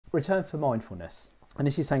Return for mindfulness. And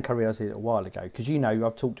this is something I realised a little while ago, because you know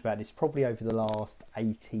I've talked about this probably over the last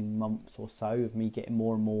 18 months or so of me getting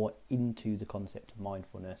more and more into the concept of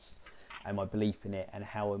mindfulness and my belief in it and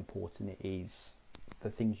how important it is for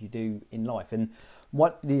things you do in life. And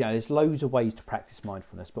what, you know, there's loads of ways to practice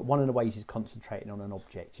mindfulness, but one of the ways is concentrating on an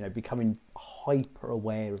object, you know, becoming hyper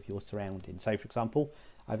aware of your surroundings. So for example,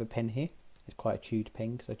 I have a pen here. It's quite a chewed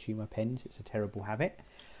pen because I chew my pens. It's a terrible habit.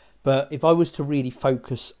 But if I was to really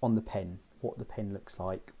focus on the pen, what the pen looks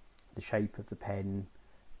like, the shape of the pen,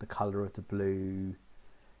 the colour of the blue,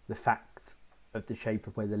 the fact of the shape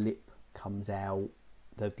of where the lip comes out,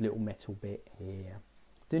 the little metal bit here.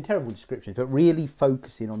 Doing terrible descriptions, but really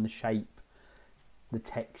focusing on the shape, the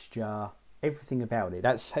texture, everything about it.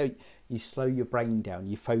 That's how you slow your brain down,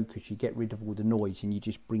 you focus, you get rid of all the noise and you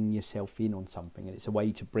just bring yourself in on something. And it's a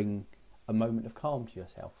way to bring a moment of calm to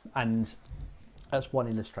yourself. And that's one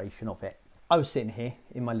illustration of it. I was sitting here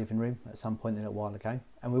in my living room at some point a little while ago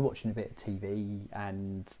and we were watching a bit of TV,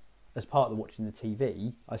 and as part of watching the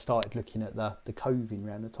TV I started looking at the coving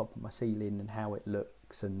around the top of my ceiling and how it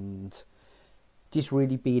looks, and just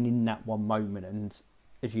really being in that one moment. And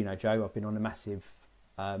as you know, Joe, I've been on a massive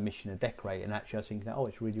mission of decorating, and actually I was thinking that, oh,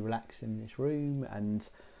 it's really relaxing in this room, and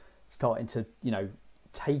starting to, you know,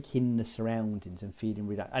 take in the surroundings and feeling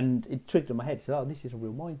relaxed. And it triggered in my head, so oh, this is a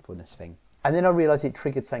real mindfulness thing. And then I realised it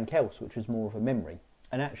triggered something else, which was more of a memory.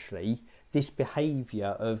 And actually, this behaviour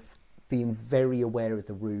of being very aware of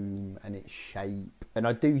the room and its shape. And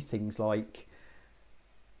I do things like,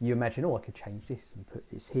 you imagine, oh, I could change this and put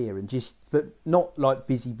this here, and just, but not like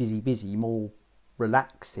busy, more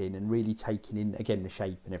relaxing and really taking in, again, the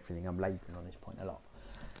shape and everything. I'm labouring on this point a lot.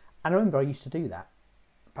 And I remember I used to do that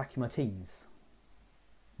back in my teens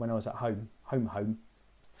when I was at home,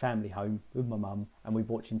 family home with my mum, and we're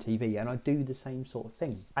watching TV, and I do the same sort of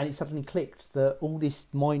thing. And it suddenly clicked that all this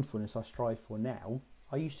mindfulness I strive for now,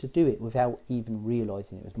 I used to do it without even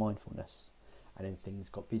realising it was mindfulness. And then things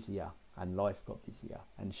got busier and life got busier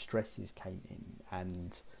and stresses came in,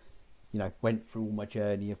 and, you know, went through all my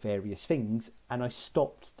journey of various things, and I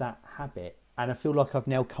stopped that habit. And I feel like I've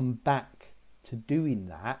now come back to doing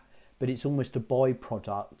that, but it's almost a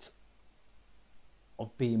byproduct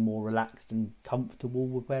of being more relaxed and comfortable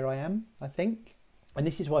with where I am, I think. And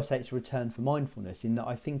this is why I say it's a return for mindfulness, in that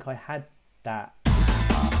I think I had that